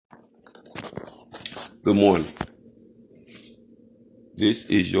Good morning. This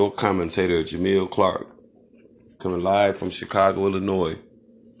is your commentator, Jamil Clark, coming live from Chicago, Illinois.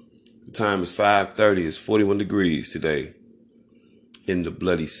 The time is 5:30. It's 41 degrees today in the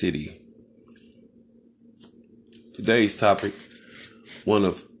bloody city. Today's topic, one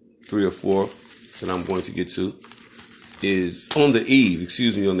of three or four that I'm going to get to, is on the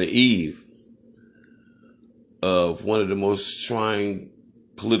eve of one of the most trying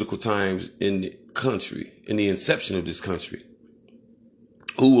political times in the country, in the inception of this country.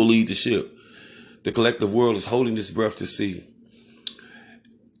 Who will lead the ship? The collective world is holding its breath to see.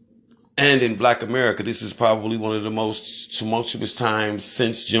 And in Black America, this is probably one of the most tumultuous times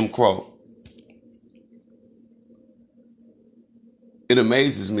since Jim Crow. It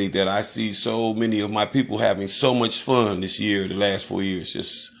amazes me that I see so many of my people having so much fun this year, the last 4 years,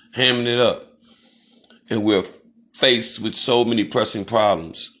 just hamming it up. And we're faced with so many pressing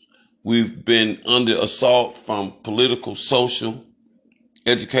problems. We've been under assault from political, social,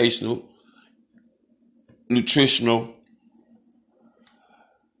 educational, nutritional,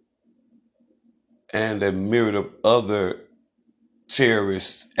 and a myriad of other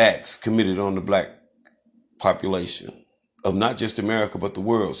terrorist acts committed on the Black population of not just America, but the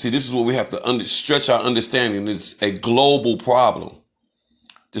world. See, this is what we have to stretch our understanding. It's a global problem.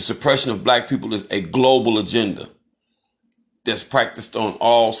 The suppression of Black people is a global agenda that's practiced on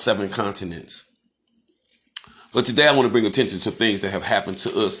all 7 continents. But today I want to bring attention to things that have happened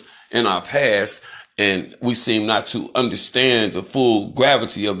to us in our past, and we seem not to understand the full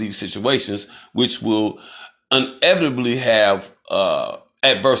gravity of these situations, which will inevitably have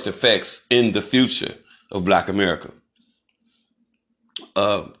adverse effects in the future of Black America.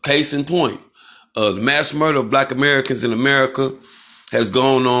 Case in point, the mass murder of Black Americans in America has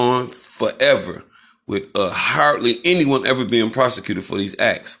gone on forever, with hardly anyone ever being prosecuted for these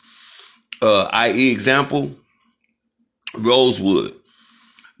acts. I.e. example, Rosewood.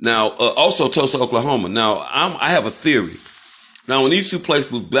 Now, also Tulsa, Oklahoma. Now, I have a theory. Now, in these two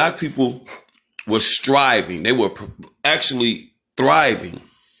places, Black people were striving. They were actually thriving.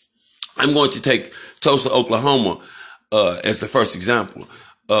 I'm going to take Tulsa, Oklahoma as the first example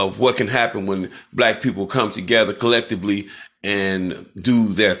of what can happen when Black people come together collectively and do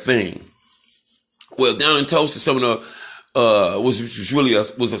their thing. Well, down in Tulsa, some of the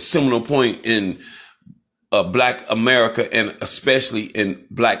was a seminal point in Black America, and especially in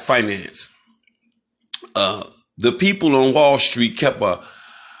Black finance. The people on Wall Street kept a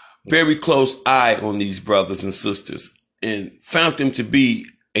very close eye on these brothers and sisters and found them to be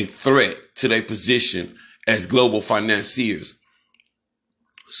a threat to their position as global financiers.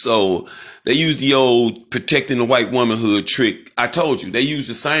 So they use the old protecting the white womanhood trick. I told you, they use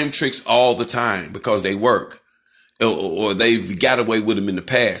the same tricks all the time because they work, or they've got away with them in the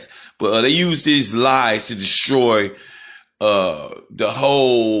past. But they use these lies to destroy the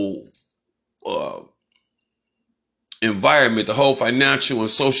whole environment, the whole financial and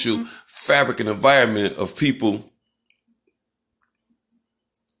social fabric and environment of people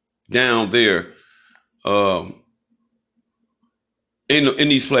down there in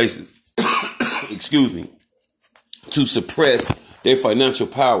these places, excuse me, to suppress their financial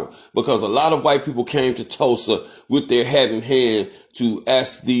power, because a lot of white people came to Tulsa with their hat in hand to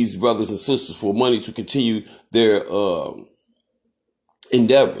ask these brothers and sisters for money to continue their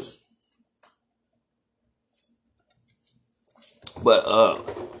endeavors. But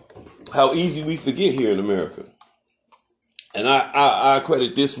how easy we forget here in America. And I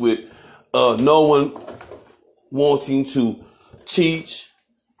credit this with no one wanting to teach,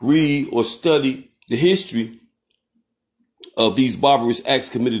 read, or study the history of these barbarous acts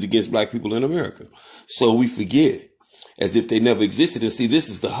committed against Black people in America. So we forget as if they never existed. And see, this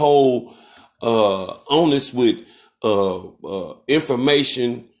is the whole onus with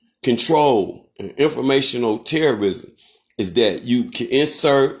information control and informational terrorism, is that you can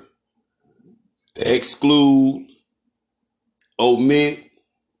insert, exclude, omit,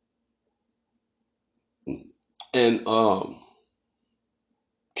 and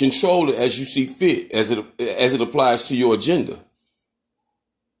control it as you see fit, as it applies to your agenda.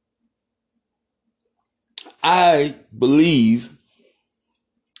 I believe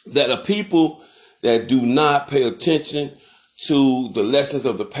that a people that do not pay attention to the lessons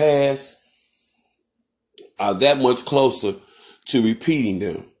of the past are that much closer to repeating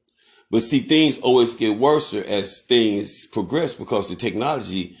them. But see, things always get worse as things progress because the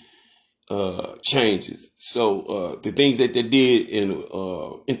technology changes. So the things that they did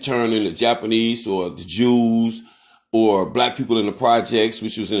in turning the Japanese or the Jews or Black people in the projects,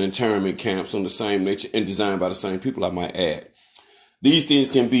 which was in internment camps on the same nature and designed by the same people, I might add. These things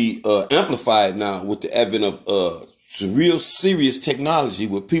can be amplified now with the advent of some real serious technology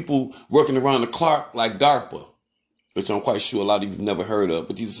with people working around the clock like DARPA, which I'm quite sure a lot of you have never heard of.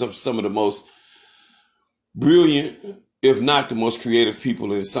 But these are some of the most brilliant, if not the most creative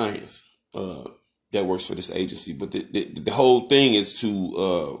people in science that works for this agency. But the whole thing is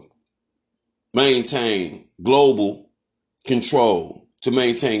to maintain global control, to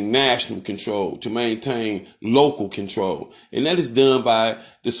maintain national control, to maintain local control. And that is done by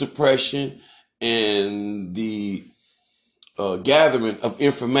the suppression and the gathering of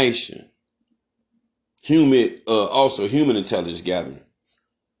information. Also human intelligence gathering.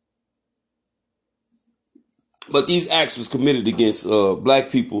 But these acts was committed against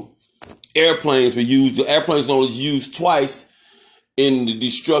black people. Airplanes were used. The airplanes only used twice in the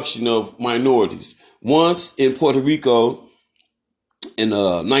destruction of minorities. Once in Puerto Rico in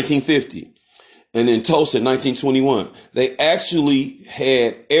 1950, and in Tulsa in 1921. They actually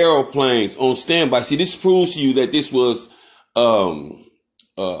had airplanes on standby. See, this proves to you that this was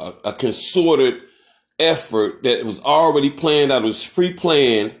a concerted effort that was already planned out. It was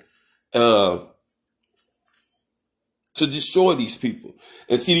pre-planned to destroy these people.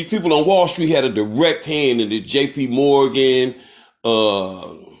 And see, these people on Wall Street had a direct hand in the J.P. Morgan,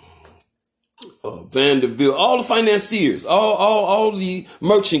 Vanderbilt, all the financiers, all the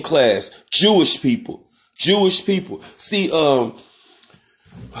merchant class, Jewish people. See, I'm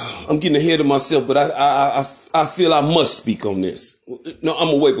getting ahead of myself, but I feel I must speak on this. No, I'm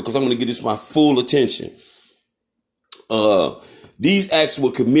gonna wait because I'm gonna give this my full attention. These acts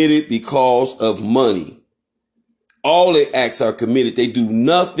were committed because of money. All the acts are committed. They do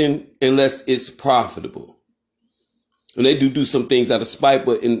nothing unless it's profitable. And they do some things out of spite,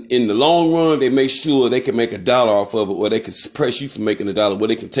 but in the long run, they make sure they can make $1 off of it, or they can suppress you from making $1, or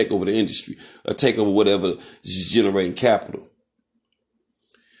they can take over the industry, or take over whatever is generating capital.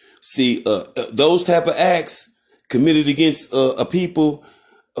 See, those type of acts committed against a people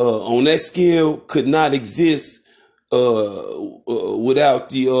on that scale could not exist without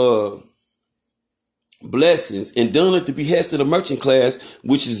the blessings and done at the behest of the merchant class,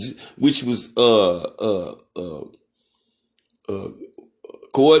 which was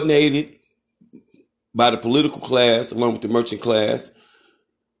coordinated by the political class along with the merchant class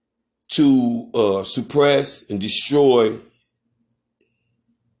to suppress and destroy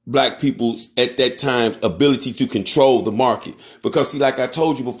black people's at that time ability to control the market. Because see, like I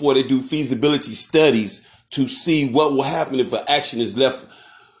told you before, they do feasibility studies to see what will happen if an action is left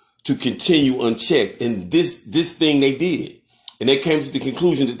to continue unchecked. And this thing they did. And they came to the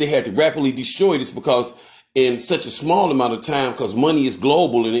conclusion that they had to rapidly destroy this because in such a small amount of time, because money is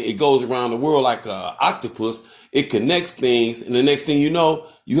global and it goes around the world like an octopus, it connects things. And the next thing you know,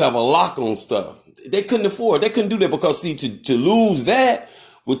 you have a lock on stuff. They couldn't afford, they couldn't do that because see, to lose that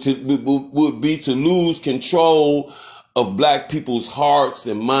would be to lose control of black people's hearts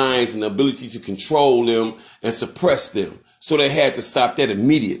and minds and ability to control them and suppress them. So they had to stop that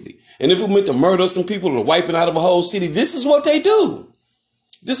immediately. And if it meant to murder some people or wiping out of a whole city, this is what they do.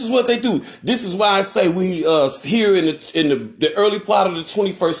 This is what they do. This is why I say we here in the early part of the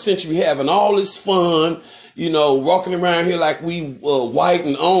 21st century having all this fun, you know, walking around here like we white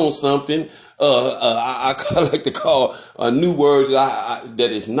and own something. I like to call a new word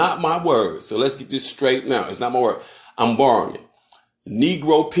that is not my word. So let's get this straight now. It's not my word. I'm borrowing it.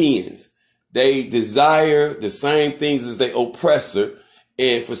 Negro peons. They desire the same things as their oppressor.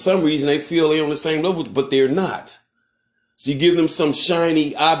 And for some reason, they feel they're on the same level, but they're not. So you give them some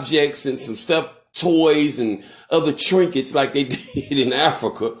shiny objects and some stuff, toys and other trinkets like they did in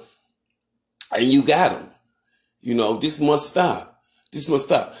Africa, and you got them. You know, this must stop. This must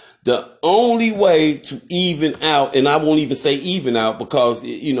stop. The only way to even out, and I won't even say even out because,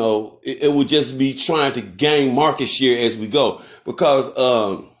 you know, it would just be trying to gain market share as we go. Because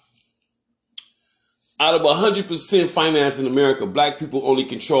out of 100% finance in America, black people only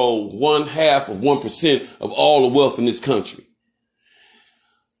control 1/2 of 1% of all the wealth in this country.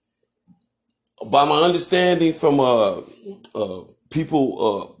 By my understanding from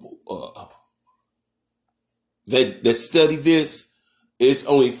people that study this, it's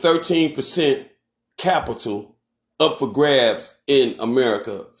only 13% capital up for grabs in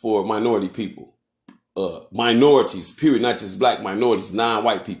America for minority people. Minorities, period, not just black minorities,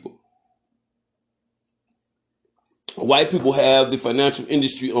 non-white people. White people have the financial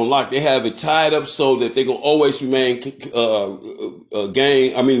industry on lock. They have it tied up so that they're going to always remain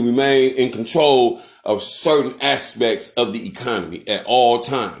remain in control of certain aspects of the economy at all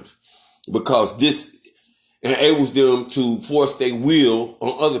times, because this enables them to force their will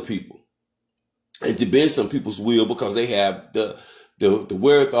on other people and to bend some people's will because they have the the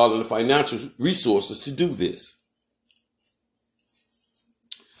wherewithal and the financial resources to do this.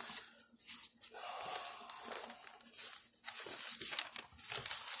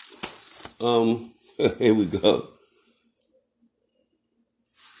 Here we go.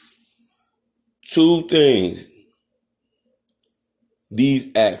 Two things. These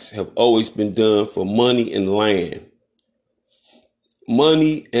acts have always been done for money and land.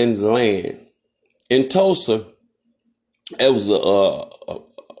 Money and land. In Tulsa, it was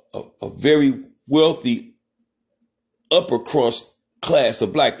a very wealthy upper class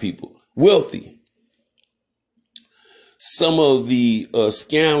of black people. Wealthy. Some of the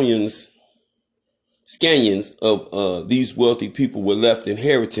scallions of these wealthy people were left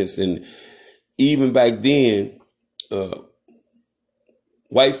inheritance, and even back then,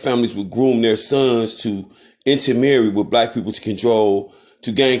 white families would groom their sons to intermarry with black people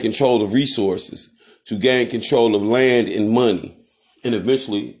to gain control of resources, to gain control of land and money, and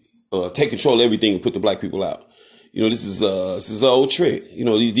eventually take control of everything and put the black people out. You know, this is an old trick. You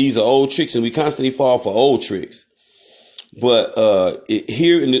know, these are old tricks, and we constantly fall for old tricks. But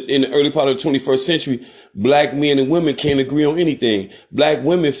here in the early part of the 21st century, black men and women can't agree on anything. Black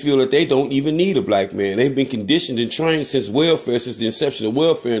women feel that they don't even need a black man. They've been conditioned and trained since the inception of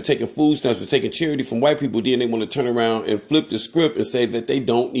welfare, and taking food stamps and taking charity from white people. Then they want to turn around and flip the script and say that they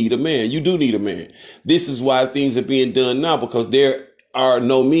don't need a man. You do need a man. This is why things are being done now, because there are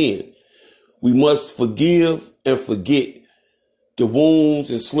no men. We must forgive and forget the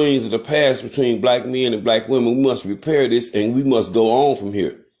wounds and slings of the past between black men and black women. We must repair this, and we must go on from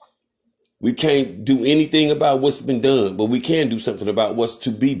here. We can't do anything about what's been done, but we can do something about what's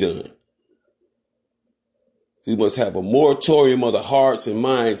to be done. We must have a moratorium of the hearts and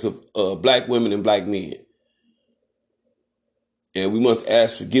minds of black women and black men. And we must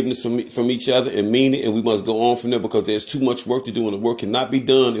ask forgiveness from each other and mean it, and we must go on from there, because there's too much work to do, and the work cannot be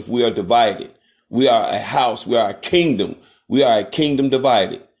done if we are divided. We are a house. We are a kingdom. We are a kingdom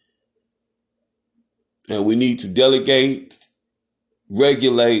divided. And we need to delegate,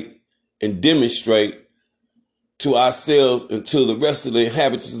 regulate, and demonstrate to ourselves and to the rest of the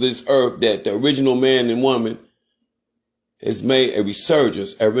inhabitants of this earth that the original man and woman has made a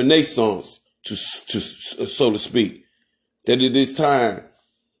resurgence, a renaissance, so to speak. That it is time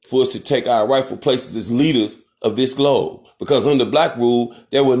for us to take our rightful places as leaders of this globe. Because under black rule,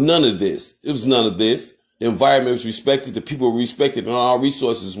 there were none of this. It was none of this. The environment was respected, the people were respected, and all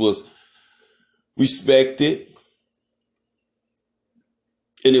resources was respected.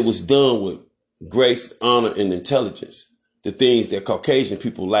 And it was done with grace, honor, and intelligence, the things that Caucasian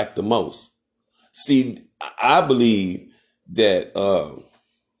people lack the most. See, I believe that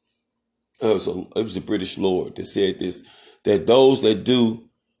it was a British lord that said this, that those that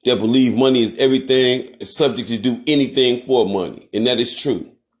believe money is everything is subject to do anything for money. And that is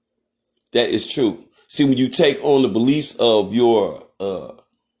true. That is true. See, when you take on the beliefs of your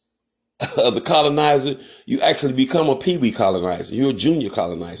of the colonizer, you actually become a peewee colonizer. You're a junior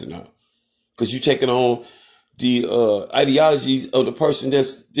colonizer now, because you're taking on the ideologies of the person that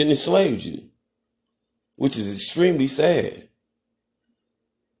enslaved you, which is extremely sad.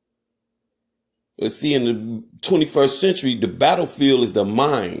 But see, in the 21st century, the battlefield is the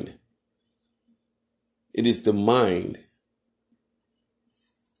mind. It is the mind.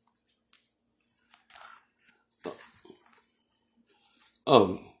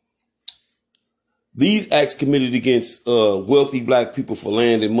 These acts committed against wealthy black people for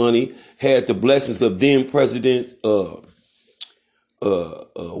land and money had the blessings of then President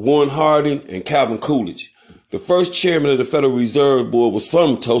Warren Harding and Calvin Coolidge. The first chairman of the Federal Reserve Board was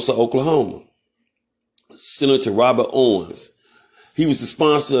from Tulsa, Oklahoma, Senator Robert Owens. He was the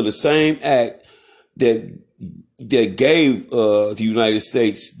sponsor of the same act that gave the United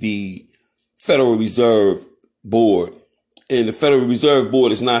States the Federal Reserve Board. And the Federal Reserve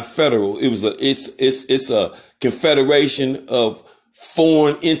Board is not federal. It's a confederation of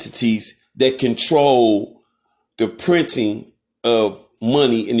foreign entities that control the printing of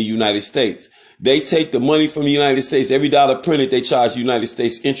money in the United States. They take the money from the United States. Every dollar printed, they charge the United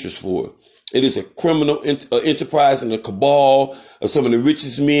States interest for it. It is a criminal enterprise and a cabal of some of the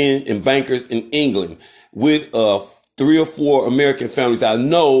richest men and bankers in England, with 3 or 4 American families. I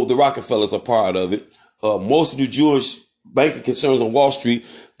know the Rockefellers are part of it. Most of the Jewish banking concerns on Wall Street,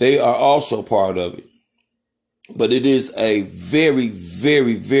 they are also part of it. But it is a very,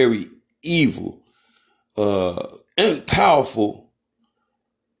 very, very evil and powerful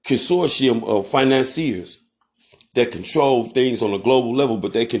consortium of financiers that control things on a global level,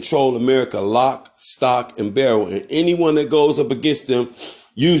 but they control America lock, stock, and barrel. And anyone that goes up against them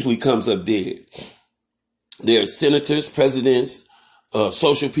usually comes up dead. There are senators, presidents,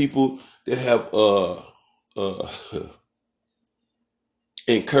 social people that have uh,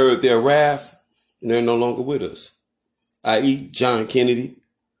 incurred their wrath, and they're no longer with us. I.e., John Kennedy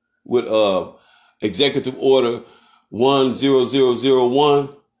with Executive Order 10001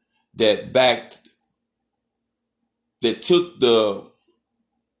 that took the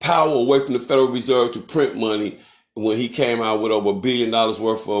power away from the Federal Reserve to print money when he came out with over $1 billion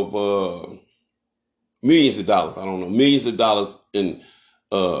worth of millions of dollars. I don't know, millions of dollars in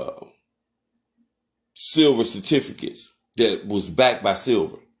silver certificates that was backed by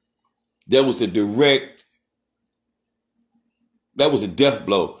silver. That was a death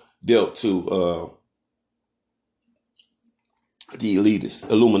blow dealt to the elitists,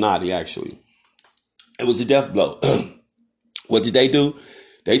 Illuminati, actually. It was a death blow. What did they do?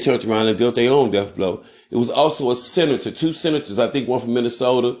 They turned around and dealt their own death blow. It was also a senator, 2 senators, I think one from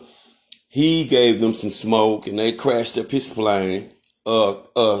Minnesota. He gave them some smoke and they crashed up his plane. I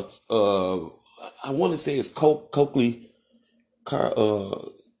want to say it's Coakley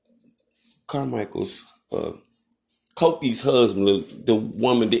Carmichael's Coakley's husband, the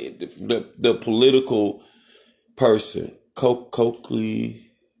woman, the political person,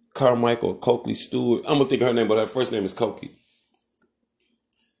 Coakley Carmichael, Coakley Stewart. I'm gonna think of her name, but her first name is Coakley.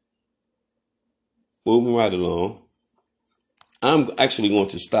 Moving right along. I'm actually going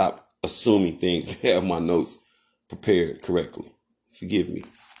to stop assuming things and have my notes prepared correctly. Forgive me,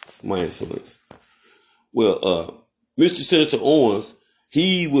 my insolence. Well, Mr. Senator Owens,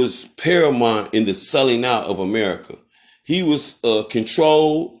 he was paramount in the selling out of America. He was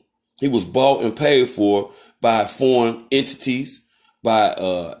controlled. He was bought and paid for by foreign entities, by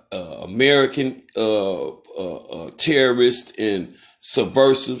American terrorists and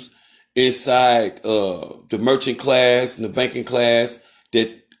subversives inside the merchant class and the banking class that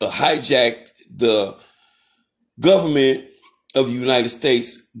hijacked the government of the United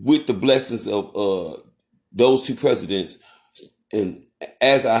States with the blessings of those 2 presidents. And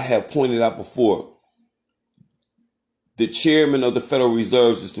as I have pointed out before, the chairman of the Federal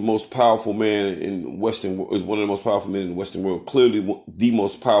Reserve is the most powerful man in Western, is one of the most powerful men in the Western world, clearly the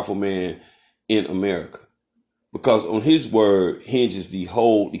most powerful man in America, because on his word hinges the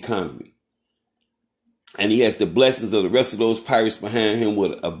whole economy. And he has the blessings of the rest of those pirates behind him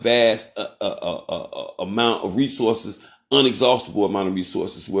with a vast amount of resources, unexhaustible amount of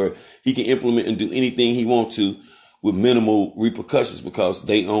resources, where he can implement and do anything he wants to with minimal repercussions because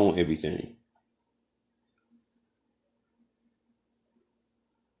they own everything.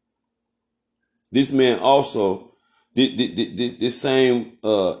 This man also, this same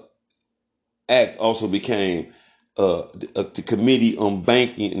act also became the Committee on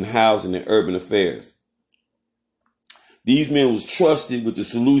Banking and Housing and Urban Affairs. These men was trusted with the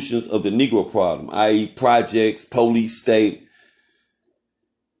solutions of the Negro problem, i.e. projects, police state,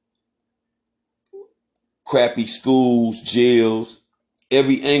 crappy schools, jails,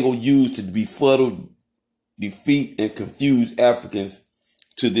 every angle used to befuddle, defeat, and confuse Africans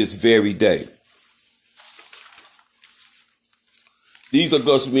to this very day. These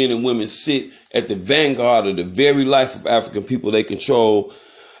august men and women sit at the vanguard of the very life of African people. They control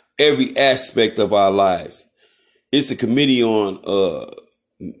every aspect of our lives. It's a committee on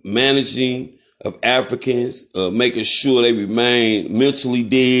managing of Africans, making sure they remain mentally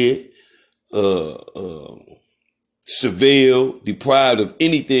dead, surveilled, deprived of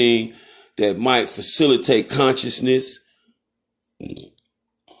anything that might facilitate consciousness.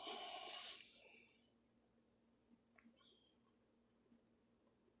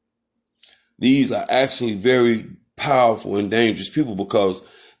 These are actually very powerful and dangerous people because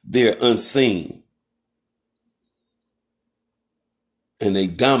they're unseen and they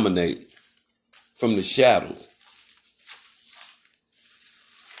dominate from the shadows.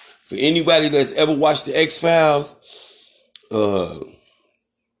 For anybody that's ever watched the X-Files, or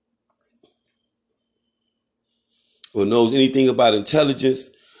knows anything about intelligence,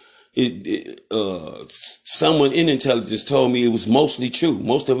 someone in intelligence told me it was mostly true.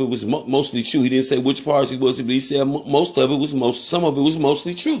 Most of it was mostly true. He didn't say which parts it was, but he said some of it was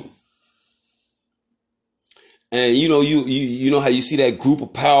mostly true. And you know how you see that group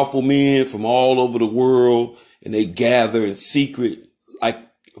of powerful men from all over the world, and they gather in secret, like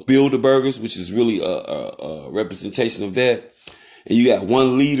Bilderbergers, which is really a representation of that. And you got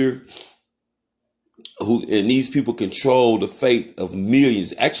one leader and these people control the fate of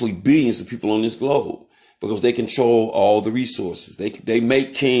millions, actually billions of people on this globe, because they control all the resources. They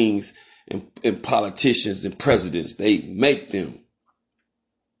make kings and politicians and presidents. They make them.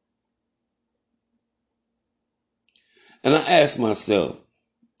 And I asked myself,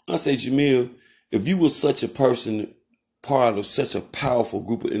 I said, Jamil, if you were such a person part of such a powerful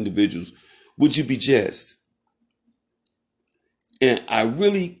group of individuals, would you be just? And I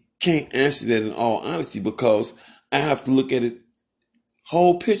really can't answer that in all honesty because I have to look at it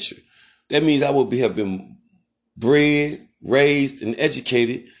whole picture. That means I would have been bred, raised, and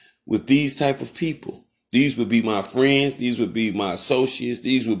educated with these type of people. These would be my friends. These would be my associates.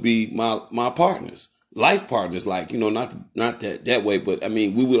 These would be my partners, life partners. Like, not that way, but I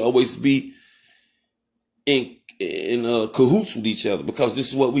mean, we would always be in cahoots with each other because this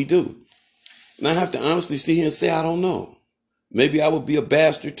is what we do. And I have to honestly sit here and say, I don't know. Maybe I would be a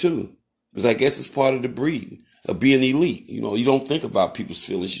bastard too, because I guess it's part of the breed of being elite. You don't think about people's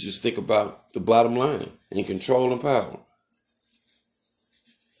feelings. You just think about the bottom line and control and power.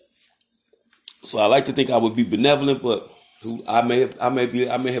 So I like to think I would be benevolent, but I may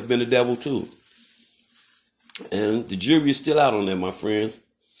have been a devil too. And the jury is still out on that, my friends.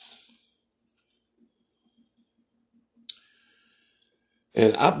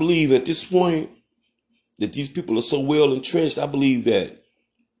 And I believe at this point that these people are so well entrenched, I believe that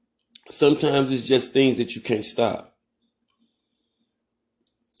sometimes it's just things that you can't stop.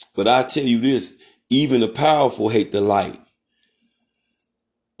 But I tell you this, even the powerful hate the light.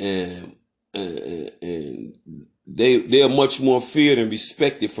 And they are much more feared and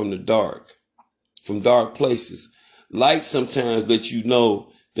respected from dark places. Light sometimes let you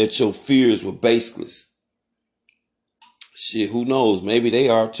know that your fears were baseless. Shit, who knows? Maybe they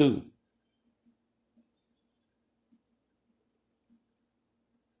are too.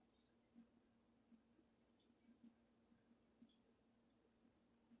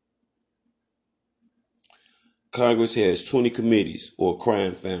 Congress has 20 committees or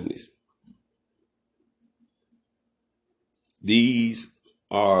crime families. These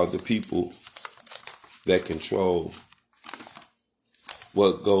are the people that control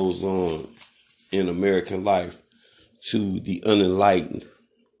what goes on in American life to the unenlightened,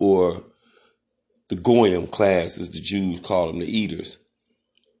 or the goyim class, as the Jews call them, the eaters.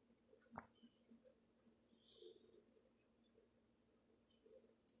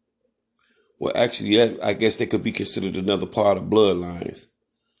 Well, actually, I guess they could be considered another part of bloodlines,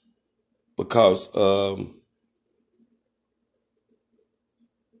 because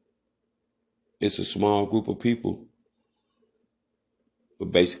it's a small group of people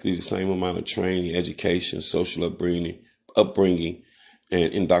with basically the same amount of training, education, social upbringing,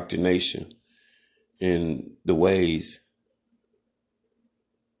 and indoctrination in the ways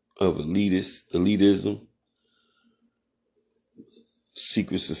of elitism,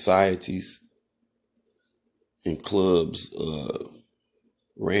 secret societies, and clubs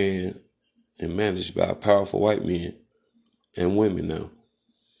ran and managed by powerful white men and women now.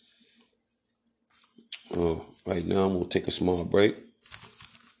 Right now, I'm going to take a small break,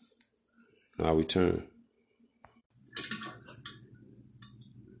 and I'll return.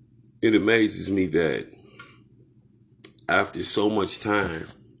 It amazes me that after so much time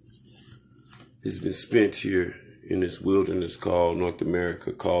has been spent here in this wilderness called North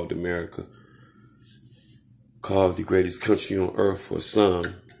America, called America, called the greatest country on earth for some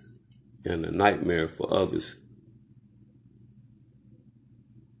and a nightmare for others,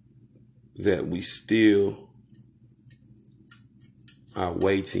 that we still are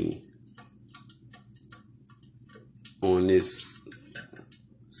waiting on this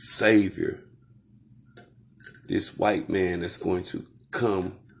savior, this white man that's going to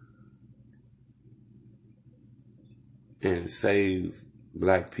come and save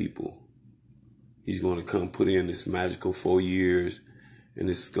black people. He's going to come put in this magical 4 years, and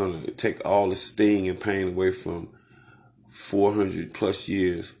it's going to take all the sting and pain away from 400 plus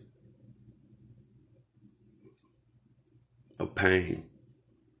years of pain.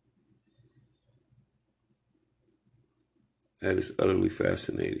 That is utterly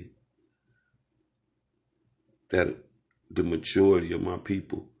fascinating. That the majority of my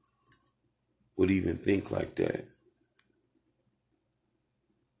people would even think like that.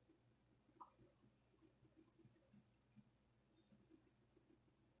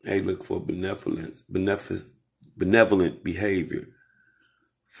 They look for benevolent behavior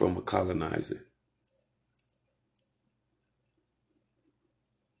from a colonizer.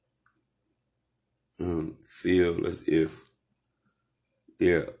 Feel as if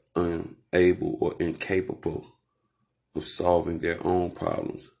they're unable or incapable of solving their own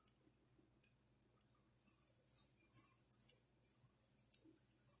problems.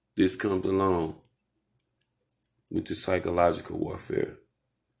 This comes along with the psychological warfare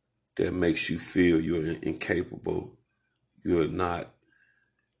that makes you feel you're incapable, you're not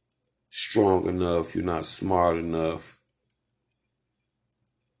strong enough, you're not smart enough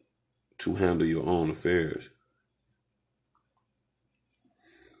to handle your own affairs.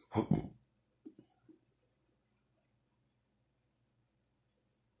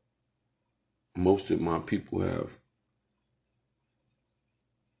 Most of my people have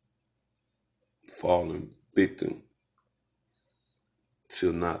fallen victim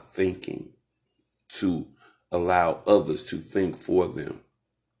to not thinking, to allow others to think for them,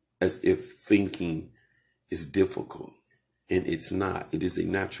 as if thinking is difficult. And it's not. It is a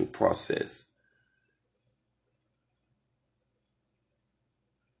natural process.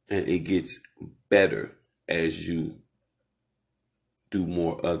 And it gets better as you do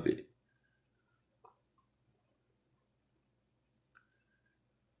more of it.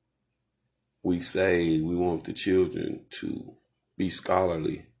 We say we want the children to be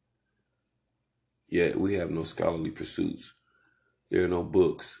scholarly, yet we have no scholarly pursuits. There are no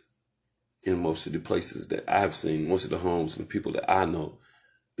books in most of the places that I've seen, most of the homes and the people that I know.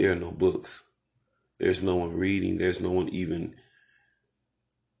 There are no books. There's no one reading. There's no one even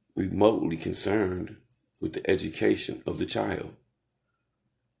remotely concerned with the education of the child.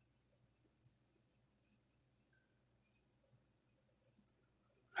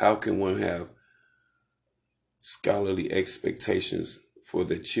 How can one have scholarly expectations for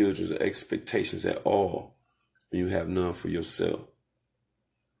their children's expectations at all when you have none for yourself? I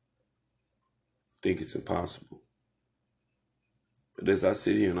think it's impossible. But as I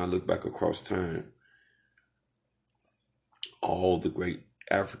sit here and I look back across time, all the great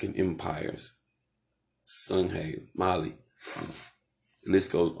African empires, Songhai, Mali, the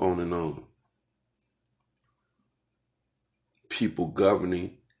list goes on and on. People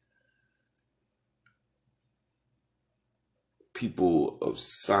governing, people of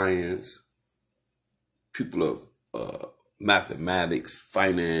science, people of mathematics,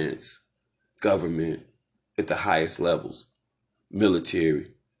 finance, government at the highest levels,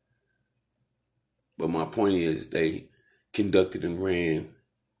 military. But my point is they conducted and ran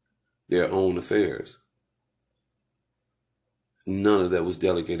their own affairs. None of that was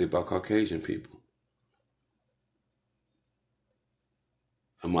delegated by Caucasian people.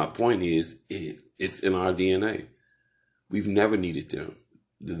 And my point is, it's in our DNA. We've never needed them.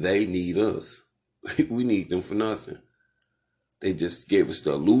 They need us. We need them for nothing. They just gave us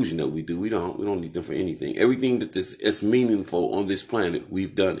the illusion that we do. We don't need them for anything. Everything that is meaningful on this planet,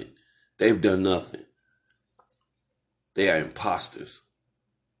 we've done it. They've done nothing. They are imposters.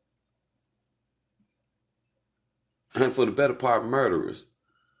 And for the better part, murderers.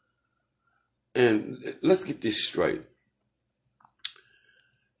 And let's get this straight.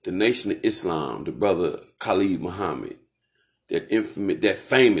 The Nation of Islam, the brother Khalid Muhammad, that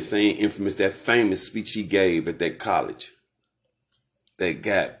famous speech he gave at that college that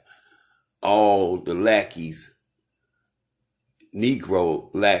got all the lackeys, Negro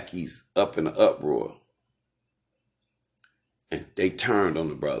lackeys, up in an uproar. And they turned on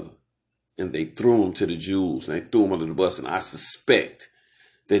the brother and they threw him to the Jews and they threw him under the bus. And I suspect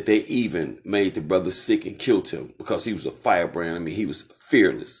that they even made the brother sick and killed him because he was a firebrand. I mean, he was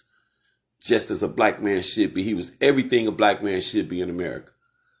fearless, just as a black man should be. He was everything a black man should be in America.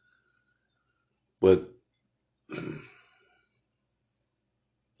 But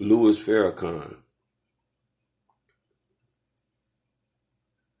Louis Farrakhan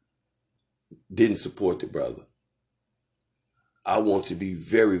didn't support the brother. I want to be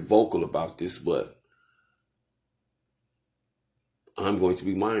very vocal about this, but I'm going to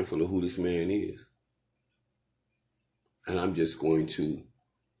be mindful of who this man is. And I'm just going to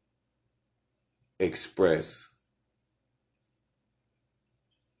express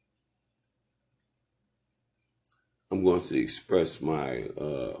my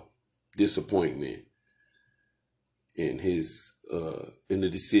disappointment in in the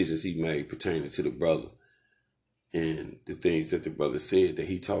decisions he made pertaining to the brother and the things that the brother said that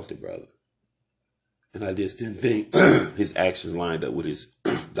he taught the brother. And I just didn't think his actions lined up with his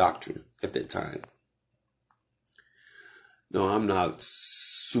doctrine at that time. No, I'm not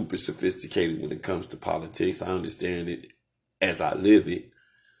super sophisticated when it comes to politics. I understand it as I live it.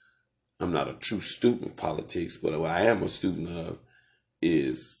 I'm not a true student of politics, but what I am a student of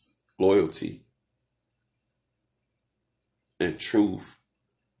is loyalty and truth.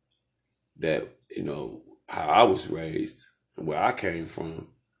 That, how I was raised and where I came from,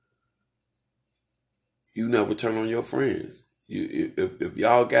 you never turn on your friends. If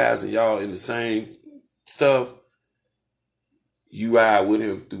y'all guys and y'all in the same stuff, you ride with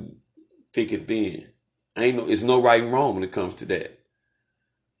him through thick and thin. It's no right and wrong when it comes to that.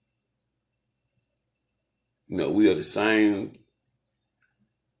 We are the same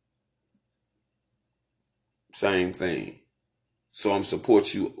thing. So I'm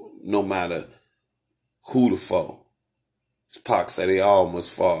support you no matter who the foe. Pac say they all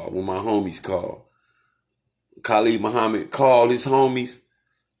must fall. When my homies called, Khalid Muhammad called his homies,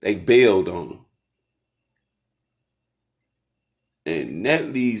 they bailed on him. And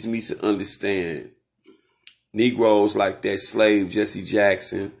that leads me to understand Negroes like that slave Jesse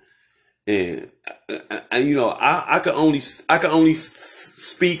Jackson, and you know, I can only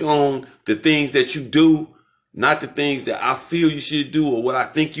speak on the things that you do, not the things that I feel you should do or what I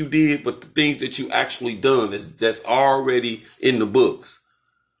think you did, but the things that you actually done that's already in the books.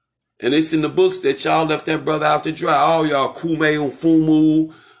 And it's in the books that y'all left that brother out to dry. All y'all Kume and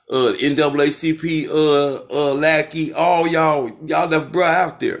Fumu, NAACP, Lackey, all y'all left bruh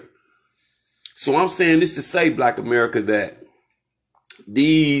out there. So I'm saying this to say, Black America, that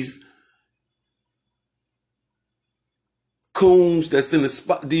these coons that's in the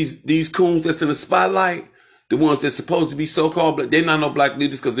spot, these coons that's in the spotlight, the ones that's supposed to be so-called black, they're not no black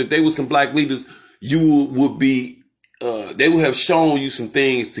leaders, because if they were some black leaders, you would be, they would have shown you some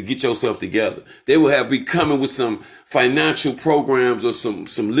things to get yourself together. They would have be coming with some financial programs or some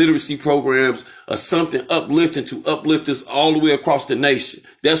literacy programs or something uplifting to uplift us all the way across the nation.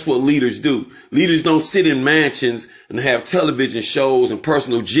 That's what leaders do. Leaders don't sit in mansions and have television shows and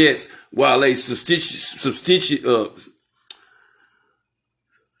personal jets while they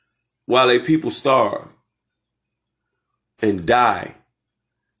while they people starve and die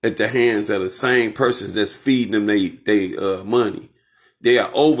at the hands of the same persons that's feeding them they money. They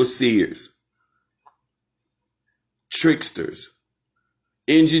are overseers, tricksters,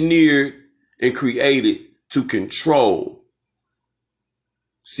 engineered and created to control.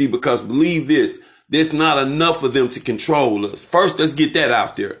 See, because believe this, there's not enough of them to control us. First, let's get that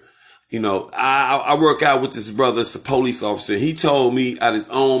out there. You know, I work out with this brother, it's a police officer. He told me out his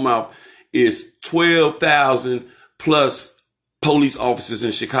own mouth, it's 12,000 plus police officers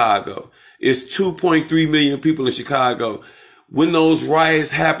in Chicago. It's 2.3 million people in Chicago. When those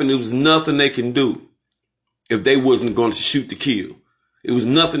riots happened, there was nothing they can do if they wasn't going to shoot to kill. It was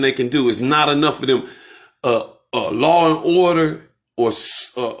nothing they can do. It's not enough of them. Law and order or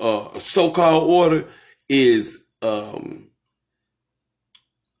so-called order is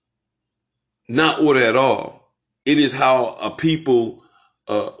not order at all. It is how a people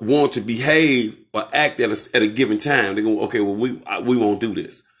want to behave or act at a given time. They go, okay, well, we won't do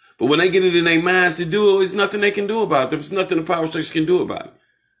this. But when they get it in their minds to do it, there's nothing they can do about it. There's nothing the power structure can do about it.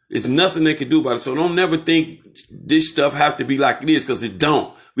 There's nothing they can do about it. So don't never think this stuff have to be like it is, because it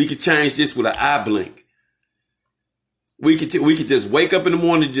don't. We could change this with an eye blink. We could just wake up in the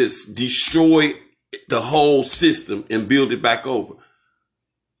morning and just destroy the whole system and build it back over.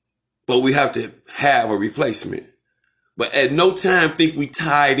 But we have to have a replacement. But at no time think we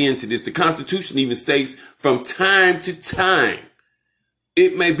tied into this. The Constitution even states from time to time,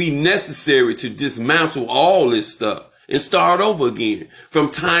 it may be necessary to dismantle all this stuff and start over again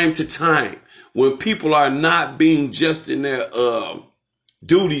from time to time when people are not being just in their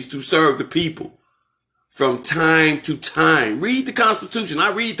duties to serve the people. From time to time. Read the Constitution. I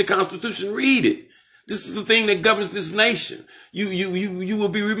read the Constitution. Read it. This is the thing that governs this nation. You will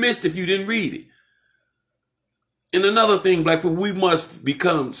be remiss if you didn't read it. And another thing, Black people, we must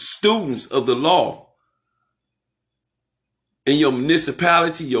become students of the law in your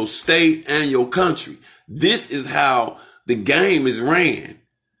municipality, your state, and your country. This is how the game is ran.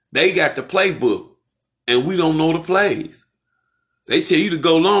 They got the playbook, and we don't know the plays. They tell you to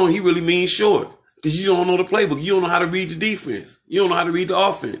go long, he really means short, because you don't know the playbook. You don't know how to read the defense. You don't know how to read the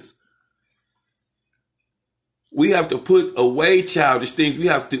offense. We have to put away childish things. We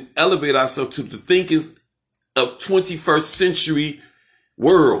have to elevate ourselves to the thinkings of 21st century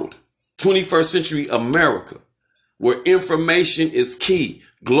world, 21st century America, where information is key,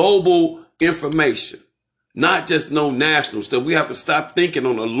 global information, not just no national stuff. We have to stop thinking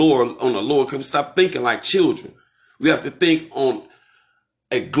on a lower, come stop thinking like children. We have to think on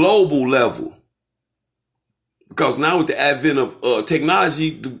a global level, because now with the advent of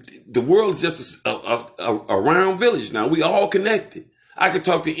technology, the world is just a round village now. We all connected. I could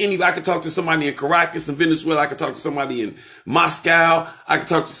talk to somebody in Caracas in Venezuela. I could talk to somebody in Moscow. I could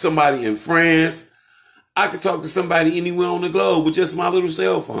talk to somebody in France. I could talk to somebody anywhere on the globe with just my little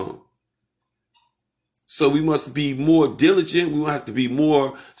cell phone. So we must be more diligent. We have to be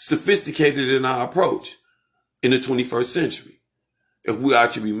more sophisticated in our approach in the 21st century if we are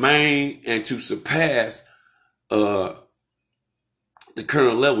to remain and to surpass the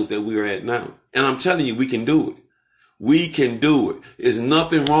current levels that we are at now. And I'm telling you, we can do it. We can do it. There's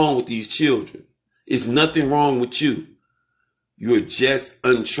nothing wrong with these children. There's nothing wrong with you. You're just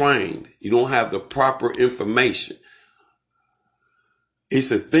untrained. You don't have the proper information. It's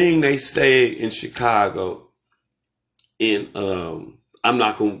a thing they say in Chicago. And I'm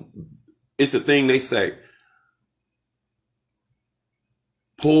not going to, it's a thing they say,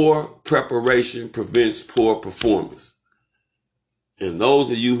 poor preparation prevents poor performance. And those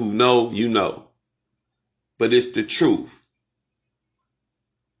of you who know, you know. But it's the truth.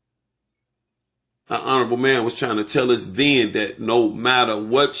 Our honorable man was trying to tell us then that no matter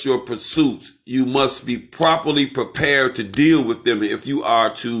what your pursuits, you must be properly prepared to deal with them if you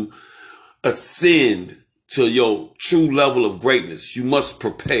are to ascend to your true level of greatness. You must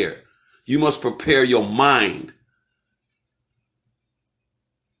prepare. You must prepare your mind.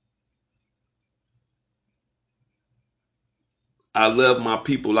 I love my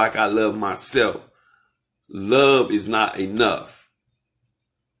people like I love myself. Love is not enough.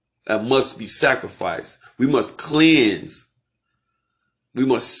 That must be sacrificed. We must cleanse. We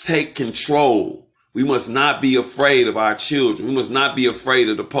must take control. We must not be afraid of our children. We must not be afraid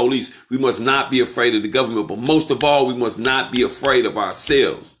of the police. We must not be afraid of the government. But most of all, we must not be afraid of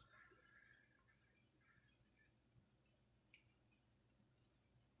ourselves.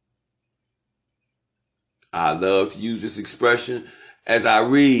 I love to use this expression. As I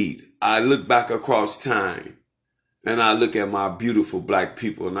read, I look back across time and I look at my beautiful black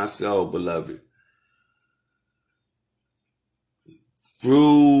people and I say, oh, beloved,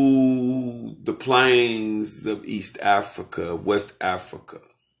 through the plains of East Africa, West Africa,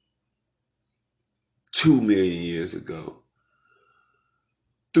 2 million years ago,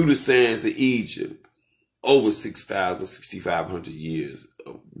 through the sands of Egypt, over 6,000, 6,500 years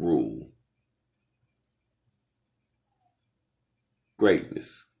of rule,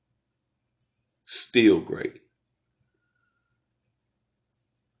 greatness, still great.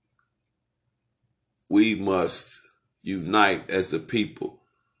 We must unite as a people.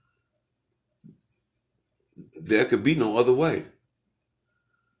 There could be no other way.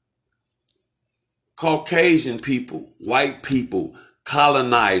 Caucasian people, white people,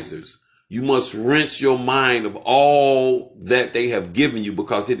 colonizers, you must rinse your mind of all that they have given you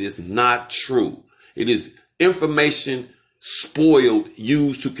because it is not true. It is information spoiled,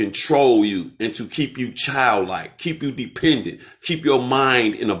 used to control you and to keep you childlike, keep you dependent, keep your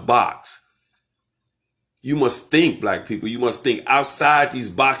mind in a box. You must think, black people. You must think outside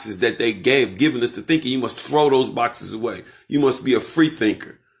these boxes that they given us to think, and you must throw those boxes away. You must be a free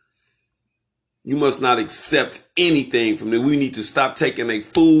thinker. You must not accept anything from them. We need to stop taking their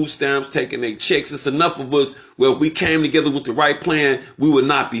food stamps, taking their checks. It's enough of us where if we came together with the right plan, we would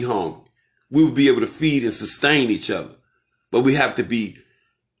not be hungry. We would be able to feed and sustain each other. But we have to be,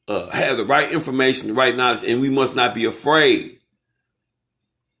 have the right information, the right knowledge, and we must not be afraid.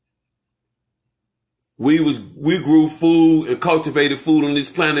 We grew food and cultivated food on this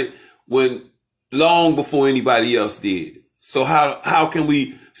planet when long before anybody else did. So how can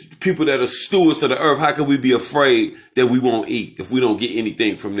we, people that are stewards of the earth, how can we be afraid that we won't eat if we don't get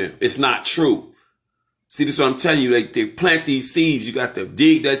anything from them? It's not true. See, this is what I'm telling you. They plant these seeds. You got to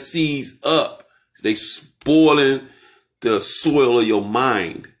dig that seeds up. They spoiling the soil of your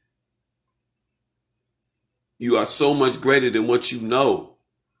mind. You are so much greater than what you know.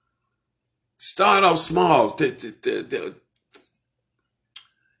 Start off small.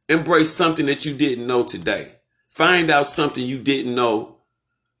 Embrace something that you didn't know today. Find out something you didn't know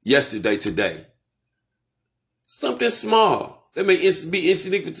yesterday, today. Something small. That may be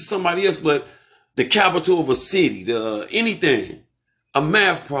insignificant to somebody else, but the capital of a city, anything, a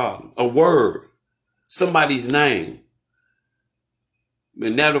math problem, a word, somebody's name.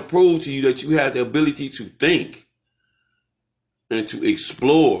 And that'll prove to you that you have the ability to think and to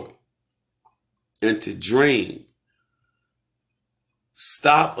explore and to dream.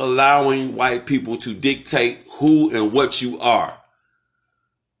 Stop allowing white people to dictate who and what you are.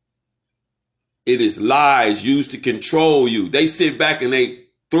 It is lies used to control you. They sit back and they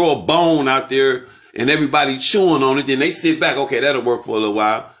throw a bone out there and everybody chewing on it. Then they sit back, okay, that'll work for a little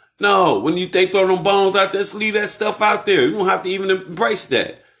while. No, when they throw them bones out there, just leave that stuff out there. You don't have to even embrace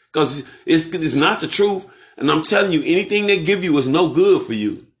that because it's not the truth. And I'm telling you, anything they give you is no good for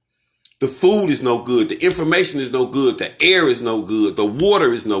you. The food is no good. The information is no good. The air is no good. The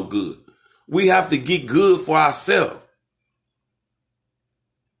water is no good. We have to get good for ourselves.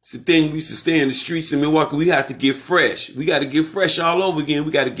 It's the thing we used to stay in the streets in Milwaukee. We have to get fresh. We got to get fresh all over again.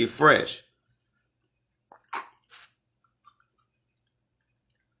 We got to get fresh.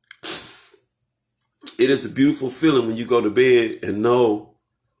 It is a beautiful feeling when you go to bed and know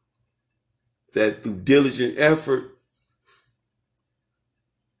that through diligent effort,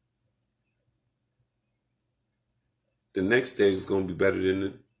 the next day is going to be better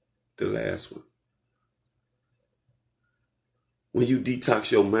than the last one. When you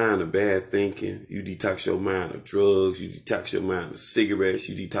detox your mind of bad thinking, you detox your mind of drugs, you detox your mind of cigarettes,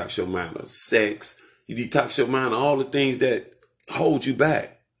 you detox your mind of sex, you detox your mind of all the things that hold you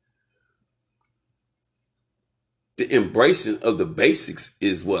back. The embracing of the basics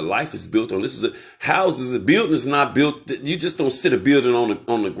is what life is built on. This is houses, a building is not built. You just don't sit a building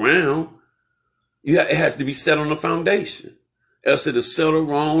on the ground. It has to be set on the foundation. Else it'll settle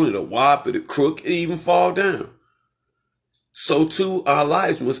wrong, it'll wop, it'll crook, it'll even fall down. So too, our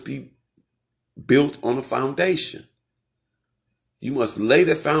lives must be built on a foundation. You must lay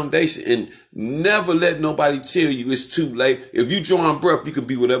that foundation and never let nobody tell you it's too late. If you draw on breath, you can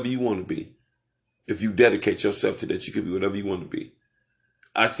be whatever you want to be. If you dedicate yourself to that, you can be whatever you want to be.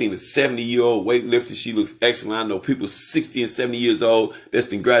 I seen a 70-year-old weightlifter. She looks excellent. I know people 60 and 70 years old that's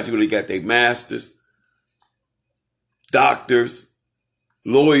been graduated, got their masters, doctors,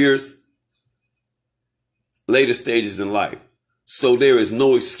 lawyers, later stages in life. So there is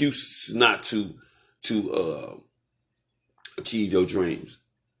no excuse not to achieve your dreams.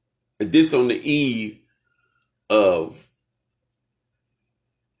 And this on the eve of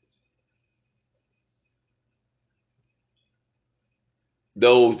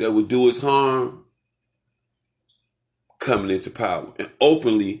those that would do us harm coming into power and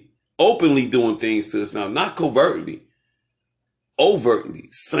openly doing things to us now, not covertly, overtly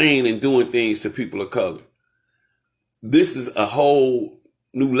saying and doing things to people of color. This is a whole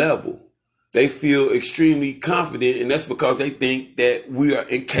new level. They feel extremely confident, and that's because they think that we are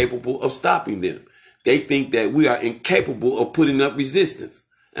incapable of stopping them. They think that we are incapable of putting up resistance.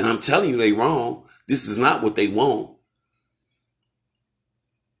 And I'm telling you, they wrong. This is not what they want.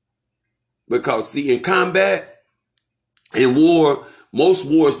 Because see, in combat, in war, most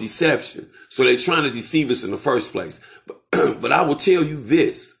war is deception. So they're trying to deceive us in the first place. But I will tell you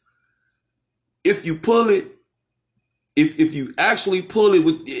this. If you pull it, if you actually pull it,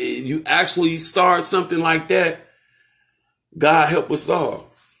 you actually start something like that, God help us all.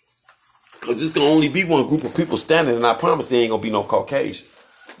 Because there's going to only be one group of people standing, and I promise there ain't going to be no Caucasian.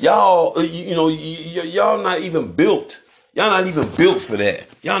 Y'all, y'all not even built. Y'all not even built for that.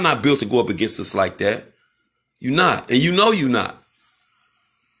 Y'all not built to go up against us like that. You not. And you know you not.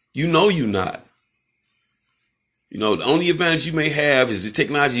 You know you not. You know, the only advantage you may have is the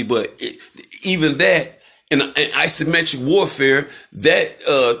technology, but even that, in isometric warfare, that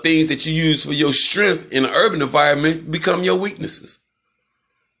things that you use for your strength in an urban environment become your weaknesses.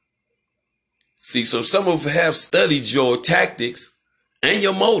 See, so some of us have studied your tactics and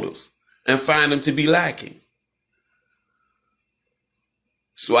your motives and find them to be lacking.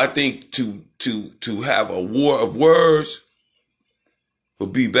 So I think to have a war of words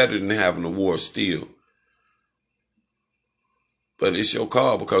would be better than having a war of steel. But it's your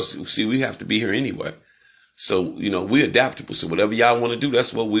call because, see, we have to be here anyway. So, we're adaptable. So whatever y'all want to do,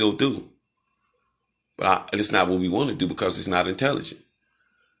 that's what we'll do. But it's not what we want to do because it's not intelligent.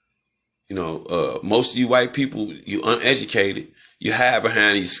 Most of you white people, you uneducated, you hide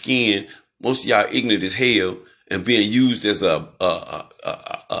behind your skin. Most of y'all ignorant as hell and being used as a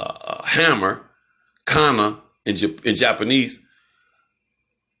hammer, kana in Japanese,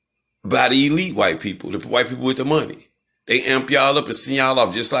 by the elite white people, the white people with the money. They amp y'all up and send y'all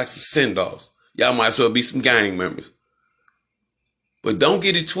off just like some send-offs. Y'all might as well be some gang members. But don't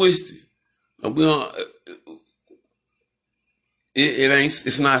get it twisted.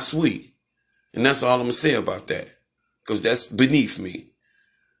 It's not sweet. And that's all I'm going to say about that. Because that's beneath me.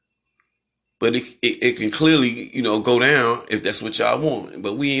 But it can clearly, go down if that's what y'all want.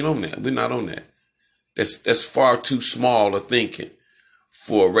 But we ain't on that. We're not on that. That's far too small a thinking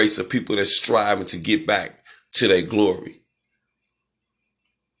for a race of people that's striving to get back to their glory.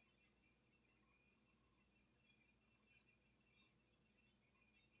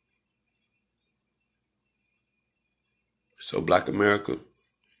 So Black America,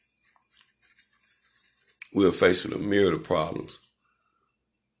 we are faced with a myriad of problems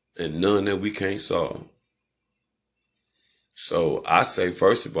and none that we can't solve. So I say,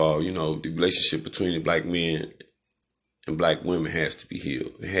 first of all, the relationship between the black men and black women has to be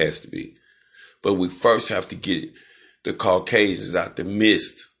healed. It has to be. But we first have to get the Caucasians out the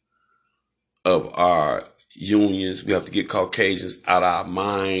midst of our unions. We have to get Caucasians out of our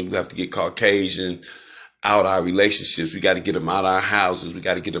mind. We have to get Caucasians out of our relationships. We got to get them out of our houses. We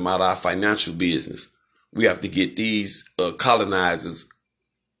got to get them out of our financial business. We have to get these colonizers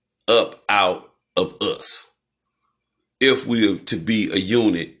up out of us. If we are to be a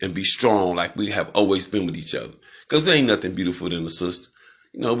unit and be strong like we have always been with each other. Because there ain't nothing beautiful than a sister.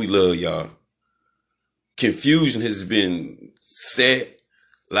 We love y'all. Confusion has been set.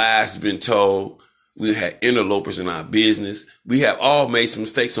 Lies have been told. We had interlopers in our business. We have all made some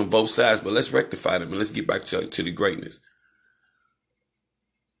mistakes on both sides, but let's rectify them and let's get back to the greatness.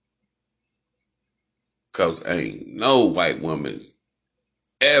 Because ain't no white woman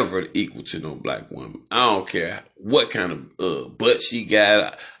ever equal to no black woman. I don't care what kind of butt she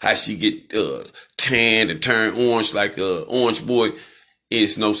got, how she get tanned and turn orange like a orange boy.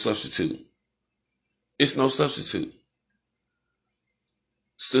 It's no substitute. It's no substitute.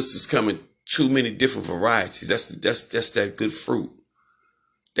 Sisters come in too many different varieties. That's that good fruit.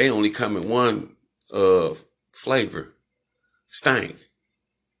 They only come in one flavor, stank.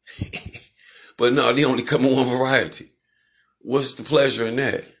 But no, they only come in one variety. What's the pleasure in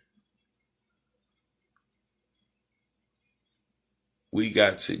that? We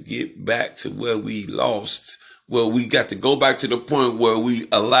got to get back to where we lost. Well, we got to go back to the point where we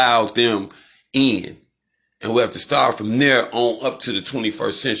allowed them in. And we have to start from there on up to the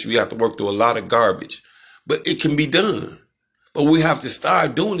 21st century. We have to work through a lot of garbage. But it can be done. But we have to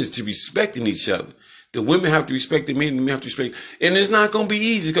start doing this to respecting each other. The women have to respect the men, and the men have to respect. And it's not going to be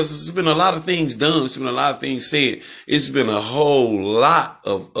easy because there's been a lot of things done. There's been a lot of things said. It's been a whole lot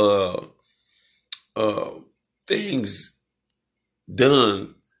of things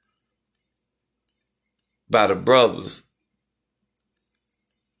done by the brothers.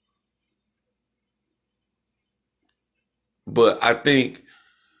 But I think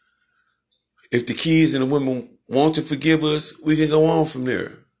if the kids and the women want to forgive us, we can go on from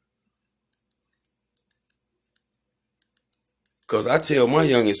there. Because I tell my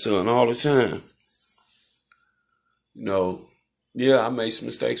youngest son all the time, yeah, I made some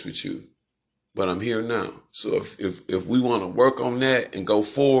mistakes with you, but I'm here now. So if we want to work on that and go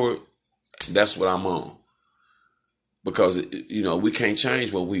forward, that's what I'm on. Because, we can't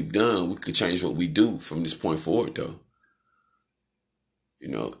change what we've done. We can change what we do from this point forward, though.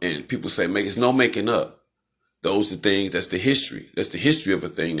 And people say, it's no making up. Those are things, that's the history. That's the history of a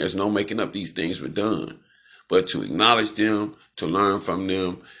thing. There's no making up. These things were done. But to acknowledge them, to learn from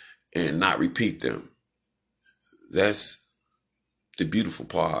them, and not repeat them. That's the beautiful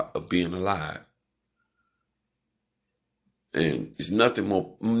part of being alive. And it's nothing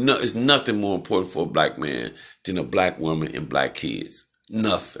more important for a black man than a black woman and black kids.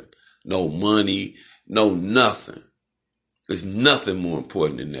 Nothing. No money, no nothing. There's nothing more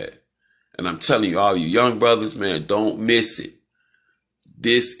important than that. And I'm telling you, all you young brothers, man, don't miss it.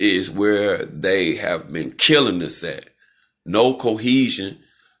 This is where they have been killing us at. No cohesion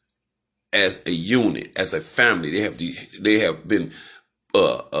as a unit, as a family. They have been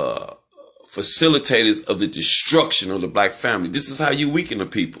facilitators of the destruction of the black family. This is how you weaken the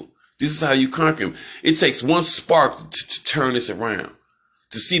people. This is how you conquer them. It takes one spark to turn this around,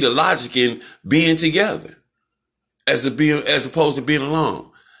 to see the logic in being together as opposed to being alone.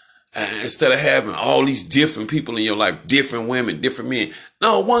 Instead of having all these different people in your life, different women, different men.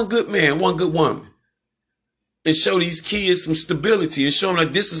 No, one good man, one good woman. And show these kids some stability and show them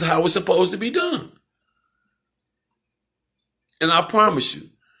that this is how it's supposed to be done. And I promise you,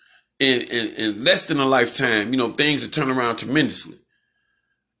 in less than a lifetime, things will turn around tremendously.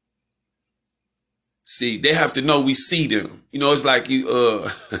 See, they have to know we see them. It's like you,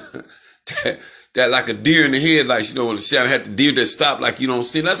 that like a deer in the headlights, when the shadow had the deer that stop like you don't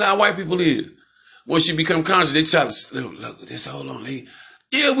see. That's how white people is. Once you become conscious, they try to look at this. Hold on,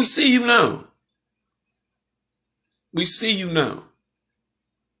 yeah, we see you now. We see you now.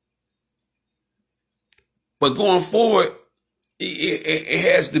 But going forward,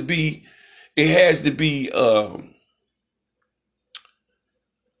 it has to be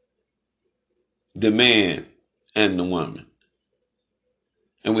the man and the woman,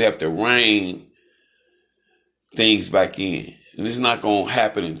 and we have to rein things back in. And it's not going to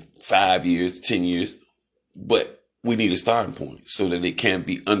happen in 5 years, 10 years, but we need a starting point so that it can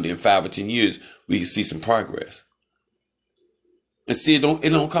be under in 5 or 10 years, we can see some progress. And see, it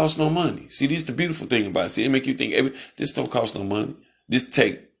don't cost no money. See, this is the beautiful thing about it. See, it make you think, this don't cost no money. This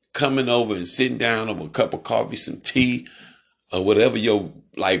take coming over and sitting down over a cup of coffee, some tea, or whatever your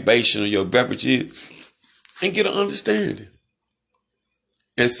libation or your beverage is, and get an understanding.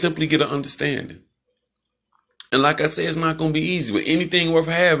 And simply get an understanding. And like I said, it's not going to be easy. But anything worth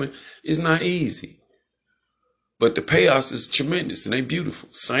having is not easy. But the payoffs is tremendous and they beautiful.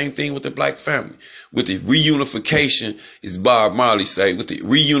 Same thing with the black family. With the reunification, as Bob Marley say, with the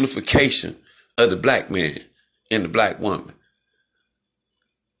reunification of the black man and the black woman.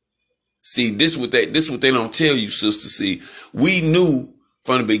 See, this what they don't tell you, sister. See, we knew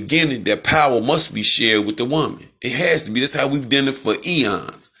from the beginning that power must be shared with the woman. It has to be. That's how we've done it for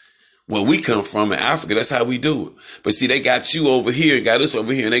eons. Where we come from in Africa, that's how we do it. But see, they got you over here and got us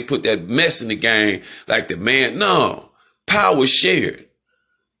over here, and they put that mess in the game like the man. No, power is shared.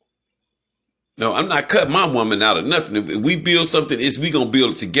 No, I'm not cutting my woman out of nothing. If we build something, we gonna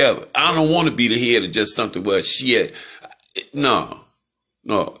build it together. I don't want to be the head of just something where she at. No,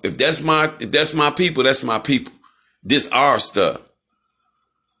 no. If that's my people, that's my people. This our stuff.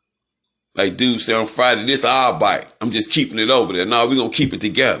 Like dude say on Friday, this our bike. I'm just keeping it over there. No, we gonna keep it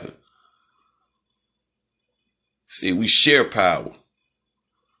together. See, we share power.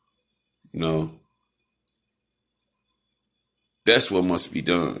 You know, that's what must be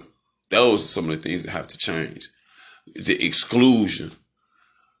done. Those are some of the things that have to change. The exclusion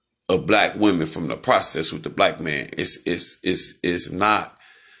of black women from the process with the black man is not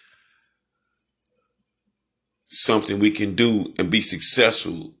something we can do and be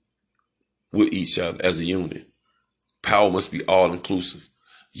successful with each other as a unit. Power must be all inclusive.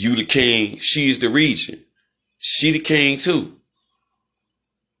 You the king, she's the regent. She the king too.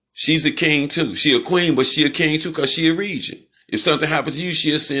 She's a king too. She a queen, but she a king too because she a regent. If something happens to you,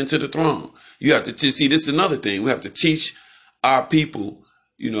 she'll ascend to the throne. You have to see, this is another thing. We have to teach our people,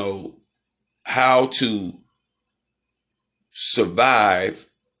 how to survive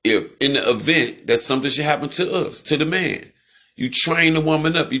if in the event that something should happen to us, to the man. You train the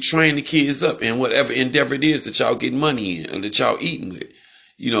woman up, you train the kids up in whatever endeavor it is that y'all get money in or that y'all eating with.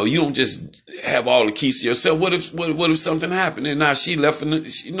 You don't just have all the keys to yourself. What if something happened and now she left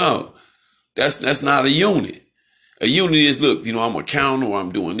no. That's not a unit. A unit is, look, I'm a counter or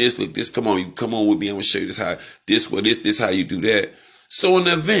I'm doing this. Look, this, come on with me. I'm gonna show you this how you do that. So in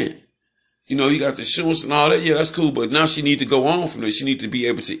the event, you got the insurance and all that. Yeah, that's cool. But now she need to go on from this. She need to be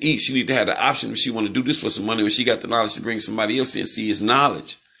able to eat. She need to have the option if she want to do this for some money. When she got the knowledge to bring somebody else in, see his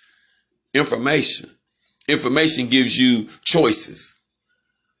knowledge. Information. Information gives you choices.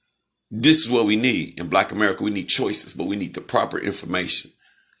 This is what we need. In Black America, we need choices, but we need the proper information.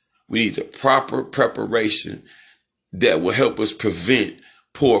 We need the proper preparation that will help us prevent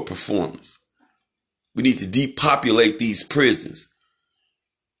poor performance. We need to depopulate these prisons.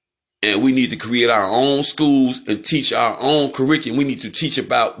 And we need to create our own schools and teach our own curriculum. We need to teach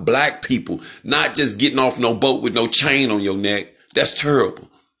about black people, not just getting off no boat with no chain on your neck. That's terrible.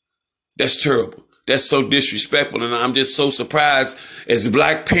 That's terrible. That's so disrespectful. And I'm just so surprised as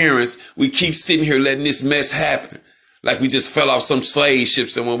black parents, we keep sitting here letting this mess happen. Like we just fell off some slave ship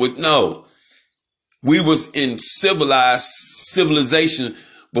somewhere with, no. We was in civilization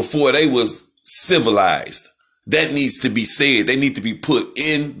before they was civilized. That needs to be said. They need to be put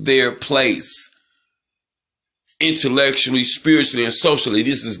in their place. Intellectually, spiritually, and socially.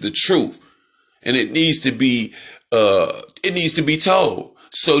 This is the truth. And it needs to be told.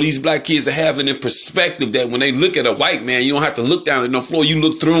 So these black kids are having in perspective that when they look at a white man, you don't have to look down at no floor, you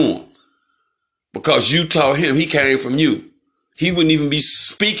look through him. Because you taught him, he came from you. He wouldn't even be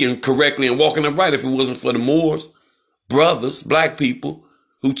speaking correctly and walking upright if it wasn't for the Moors, brothers, black people,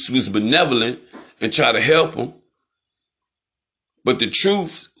 who was benevolent and try to help them. But the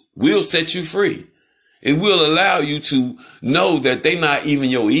truth will set you free. It will allow you to know that they're not even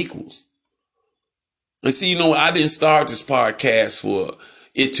your equals. And see, I didn't start this podcast for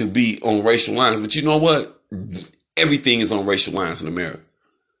it to be on racial lines, but you know what? Everything is on racial lines in America.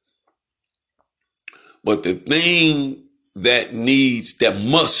 But the thing that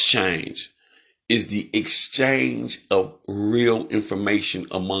must change is the exchange of real information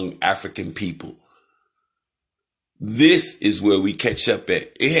among African people. This is where we catch up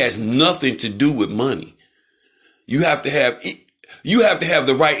at. It has nothing to do with money. You have to have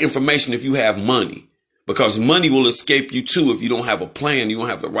the right information if you have money, because money will escape you too if you don't have a plan. You don't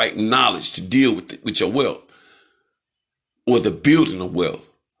have the right knowledge to deal with your wealth or the building of wealth.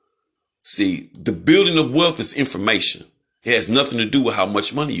 See, the building of wealth is information. It has nothing to do with how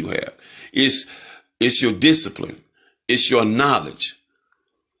much money you have. It's your discipline. It's your knowledge.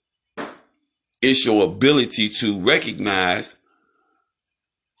 It's your ability to recognize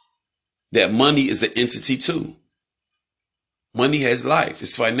that money is an entity too. Money has life.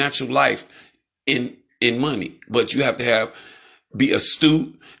 It's financial life in money. But you have to be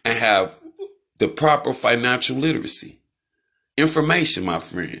astute and have the proper financial literacy. Information, my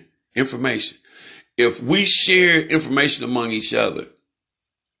friend. Information. If we share information among each other,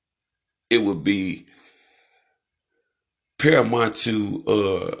 it would be paramount to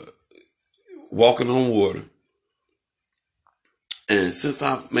walking on water. And since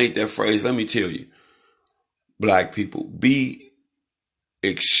I made that phrase, let me tell you, black people, be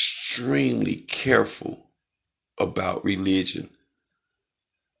extremely careful about religion,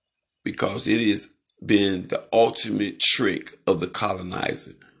 because it has been the ultimate trick of the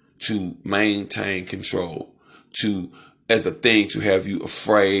colonizer to maintain control, to as a thing to have you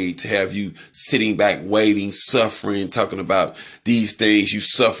afraid, to have you sitting back, waiting, suffering, talking about these things you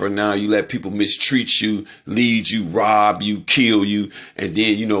suffer now. You let people mistreat you, lead you, rob you, kill you. And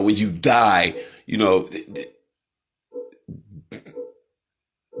then, when you die,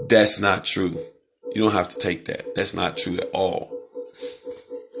 that's not true. You don't have to take that. That's not true at all.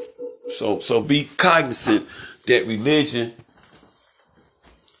 So be cognizant that religion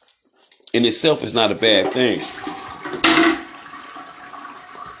in itself is not a bad thing.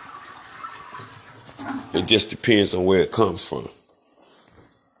 It just depends on where it comes from.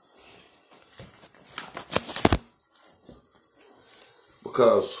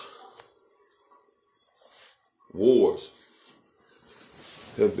 Because wars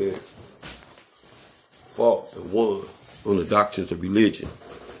have been fought and won on the doctrines of religion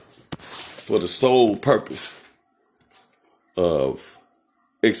for the sole purpose of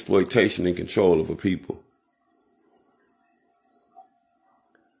exploitation and control of a people.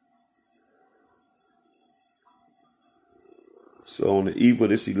 So on the eve of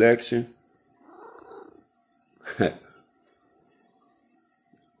this election, I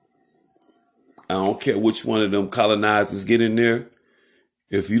don't care which one of them colonizers get in there.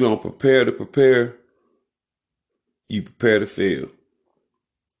 If you don't prepare to prepare, you prepare to fail.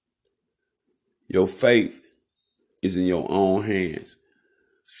 Your faith is in your own hands.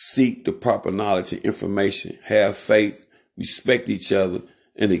 Seek the proper knowledge and information. Have faith, respect each other,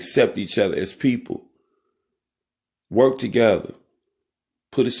 and accept each other as people. Work together.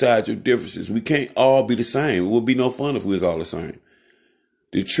 Put aside your differences. We can't all be the same. It would be no fun if we was all the same.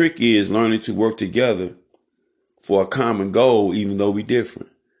 The trick is learning to work together for a common goal, even though we're different.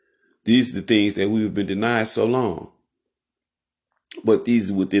 These are the things that we've been denied so long. But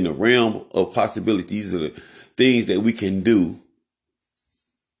these are within the realm of possibility. These are the things that we can do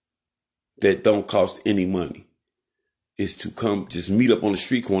that don't cost any money. Is to come, just meet up on the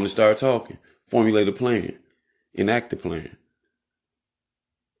street corner and start talking. Formulate a plan. Enact a plan.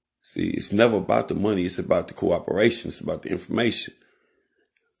 See, it's never about the money. It's about the cooperation. It's about the information.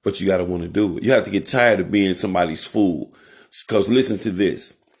 But you got to want to do it. You have to get tired of being somebody's fool. Because listen to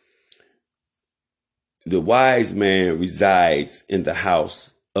this. The wise man resides in the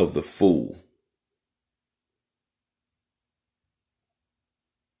house of the fool.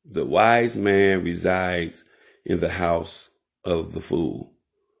 The wise man resides in the house of the fool.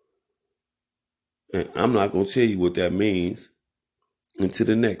 And I'm not going to tell you what that means until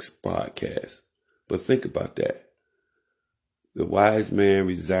the next podcast. But think about that. The wise man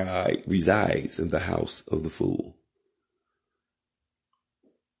resides in the house of the fool.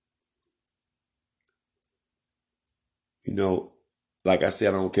 Like I said,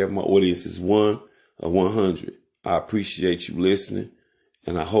 I don't care if my audience is 1 or 100. I appreciate you listening,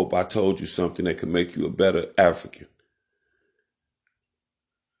 and I hope I told you something that could make you a better African.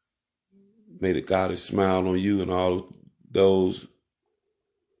 May the goddess smile on you and all those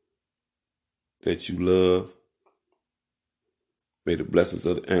that you love. May the blessings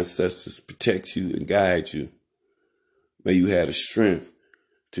of the ancestors protect you and guide you. May you have the strength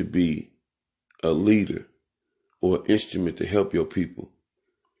to be a leader or an instrument to help your people.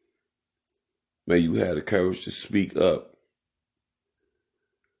 May you have the courage to speak up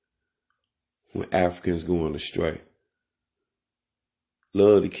when Africans going astray.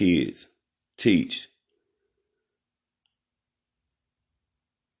 Love the kids. Teach.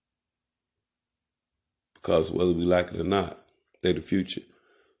 Because whether we like it or not, they're the future.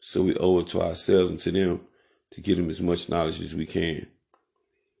 So we owe it to ourselves and to them to give them as much knowledge as we can.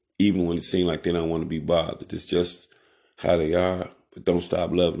 Even when it seems like they don't want to be bothered. It's just how they are. But don't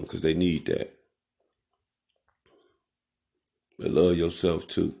stop loving them because they need that. But love yourself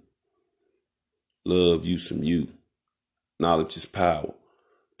too. Love you some you. Knowledge is power.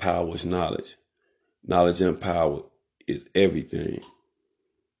 Power is knowledge. Knowledge and power is everything.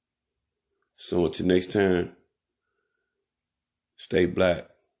 So until next time, stay black.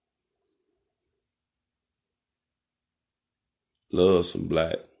 Love some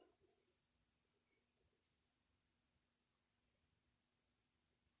black.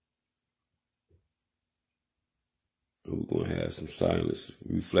 And we're going to have some silence,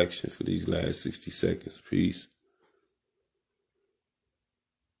 reflection for these last 60 seconds. Peace.